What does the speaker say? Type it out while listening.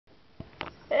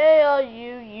Hey, all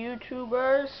you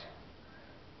YouTubers.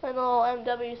 Hello, MW3. Why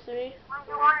do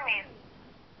you want me?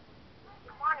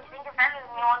 Come on, you think offended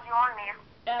me once you want me.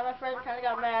 Yeah, my friend kind of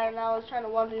got mad and I was trying to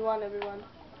 1v1 everyone.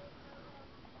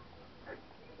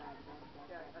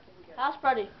 House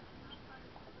party.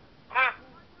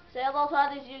 Say hello to all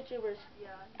these YouTubers.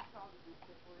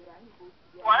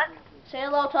 What? Say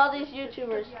hello to all these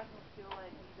YouTubers.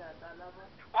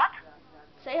 What?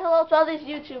 Say hello to all these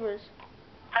YouTubers.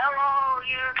 Hello,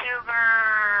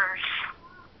 YouTubers.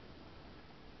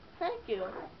 Thank you.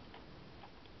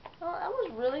 Oh, that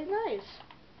was really nice.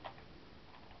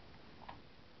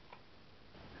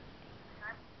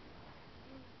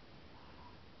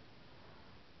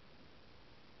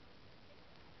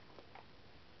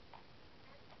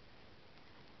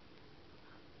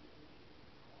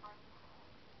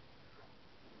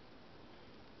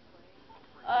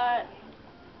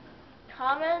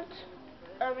 Comment,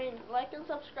 like and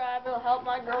subscribe. It'll help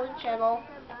my growing channel.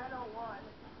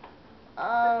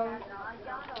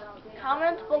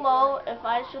 Comment below if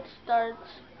I should start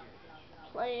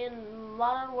playing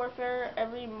Modern Warfare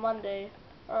every Monday,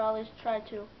 or at least try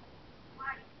to.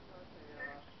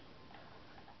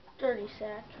 Dirty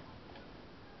sack.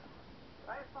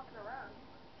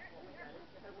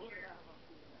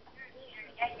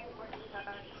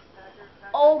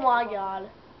 Oh my god.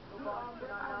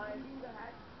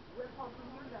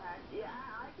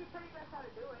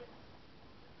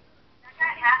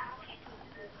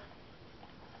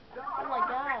 Oh my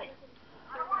god.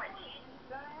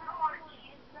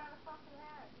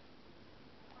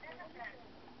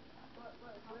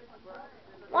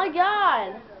 My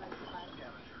god.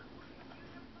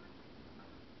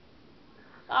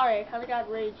 Sorry, I kinda got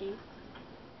ragey.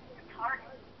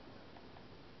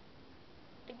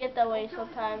 I get that way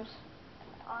sometimes.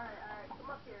 Alright, come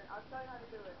up here. I'll tell you how to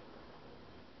do it.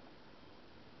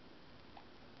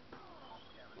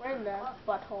 We're in the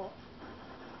butthole.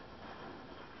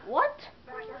 What?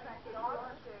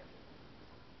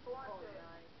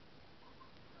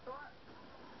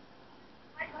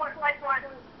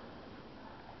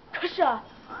 Kusha!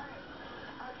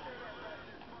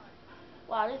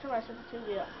 Wow, I need to turn my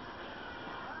sensitivity up.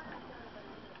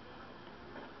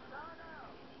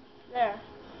 There.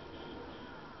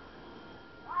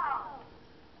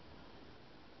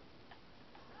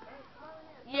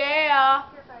 Yeah!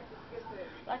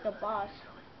 Like a boss.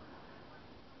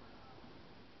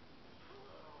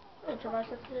 Let me turn my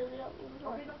sensitivity up.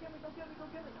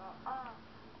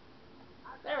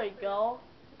 There we go.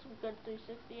 Some good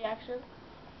 360 action.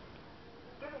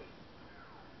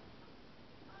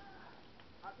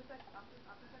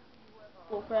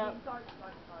 Bull crap.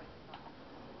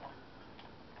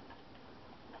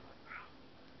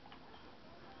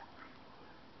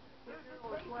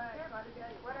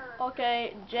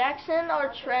 Okay, Jackson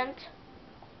or Trent,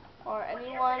 or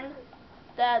anyone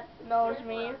that knows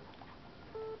me,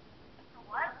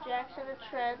 Jackson or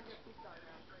Trent,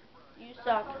 you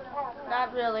suck.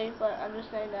 Not really, but I'm just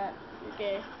saying that. You're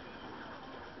gay.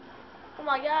 Oh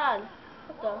my god.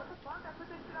 What the?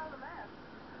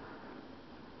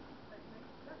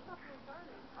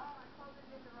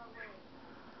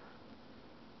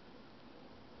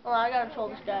 Hold on, I gotta troll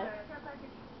this guy.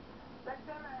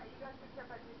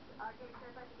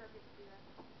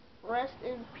 Rest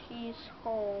in peace,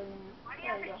 home.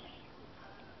 There we go.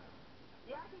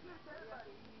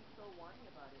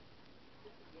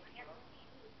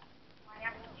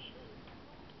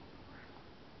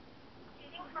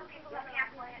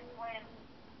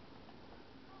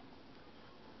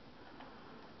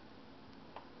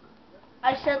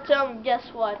 I sent him,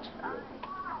 guess what?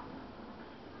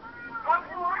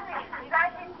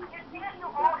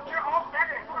 You're all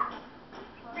better.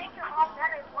 You think you're all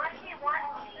better. Why do you want me?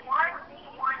 Why do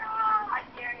you want me? I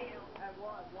dare you. At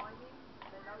what? Whining?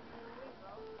 Then now you will win,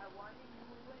 bro. At whining, you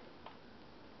will win.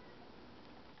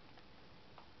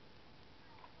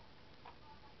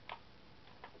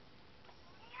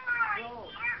 Bro,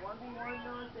 1v1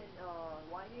 us and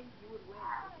whining, you would win.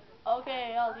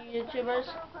 Okay, all you YouTubers.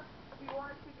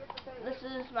 This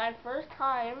is my first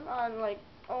time on my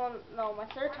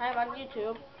third time on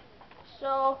YouTube.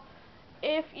 So,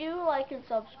 if you like and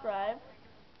subscribe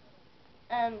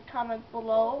and comment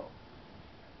below,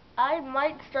 I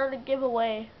might start a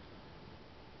giveaway.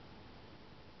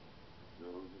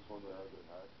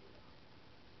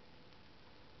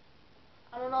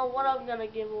 I don't know what I'm gonna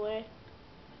give away,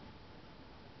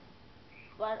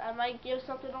 but I might give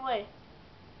something away.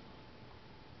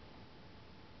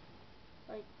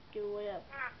 Like, give away up.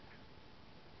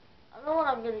 I don't know what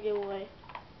I'm gonna give away.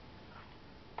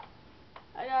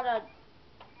 I gotta,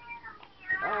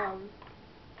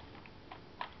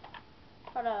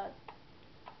 Gotta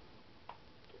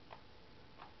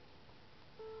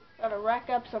rack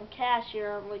up some cash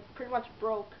here. I'm like pretty much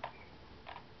broke.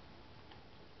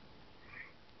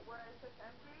 Where it says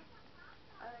empty,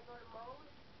 and then go to mode,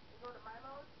 you go to my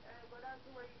mode, and then go down to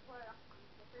where you put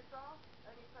the free throw,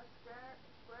 and you press square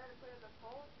to put in the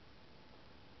vault,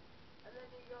 and then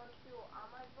you go to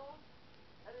online vault,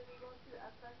 and then you go to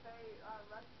FFA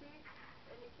recipe,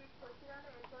 and you keep pushing on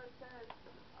it until it says,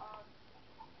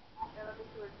 yeah, let me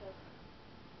see what it says.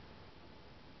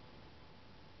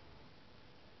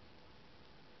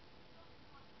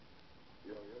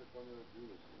 Yeah, I gotta come in and do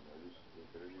this thing. I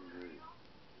didn't even hear you.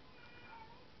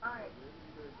 Alright.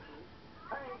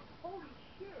 Alright, holy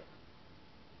shit!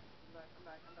 I'm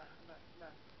back.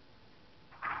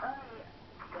 Alright,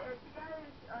 if you guys,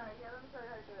 alright, yeah, let me show you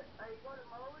how to do it. Alright, you go to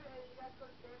mode, and you guys go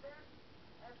to standard,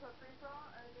 and put free throw,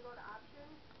 and then you go to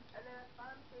options, and then at the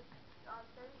bottom it says,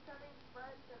 saving settings,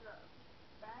 friends, and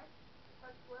back,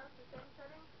 press square for saving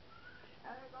settings,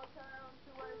 and then go down to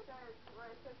where it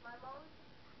says my mode,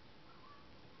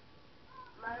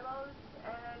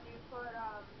 and then you put,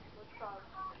 what's it called?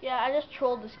 Yeah, I just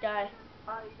trolled this guy.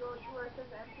 You go to where it says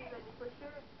empty, then you push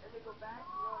it, and then go back,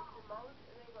 you go to mode,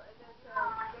 and then and then it says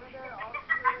standard,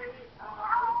 alternate, what is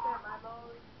that, my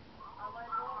mode, online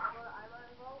vote, and go to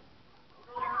online vote, you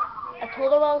go down to I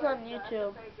told him I was the on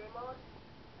YouTube. SFA game mode,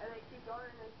 and then keep going,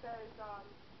 and it says,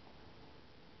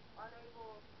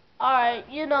 unable, Alright,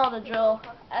 you know the drill.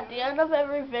 At the end of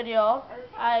every video,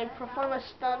 I perform a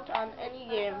stunt on any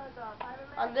game.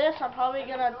 On this, I'm probably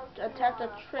gonna attempt a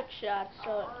trick shot,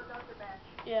 so,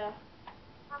 yeah.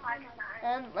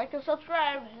 And like and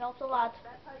subscribe, it helps a lot.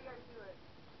 That's how you guys do it.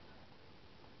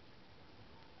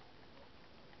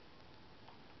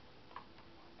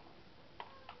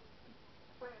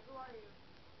 Wait, who are you?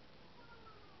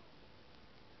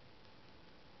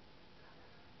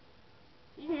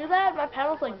 You hear that? My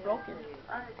panel's like broken.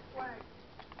 Alright, swag.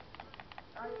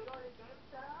 You go to game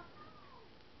setup,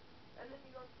 and then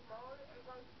you go to mode, and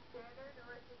go to standard,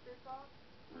 or it says default,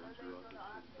 and then you go to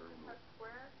options and press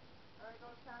square, and then go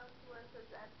down to where it says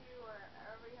empty, or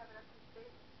wherever you have an empty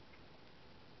space.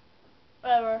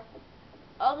 Whatever.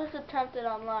 I'll just attempt it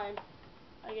online,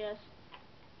 I guess.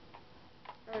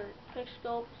 Or quick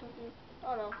scope or something.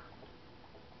 I don't know.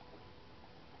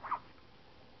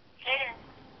 Jaden.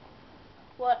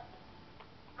 What?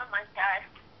 Oh my god.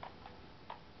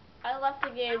 I left the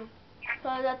game.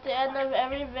 Because at the end of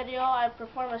every video, I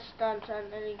perform a stunt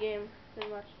on any game,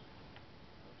 pretty much.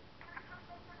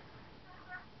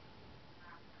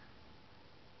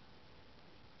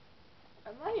 I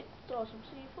might throw some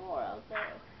C4 out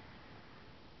there.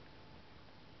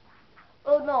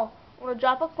 Oh no, I'm gonna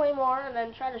drop a claymore and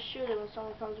then try to shoot it when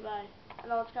someone comes by. I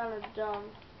know it's kind of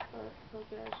dumb, but who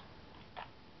cares?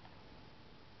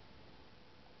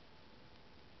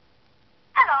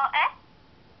 Hello, eh?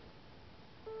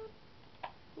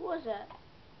 Who was that?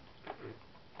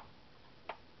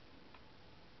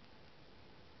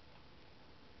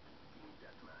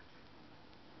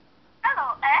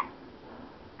 Hello, eh?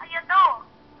 How you doing?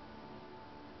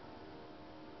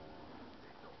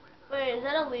 Wait, is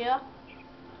that Aaliyah?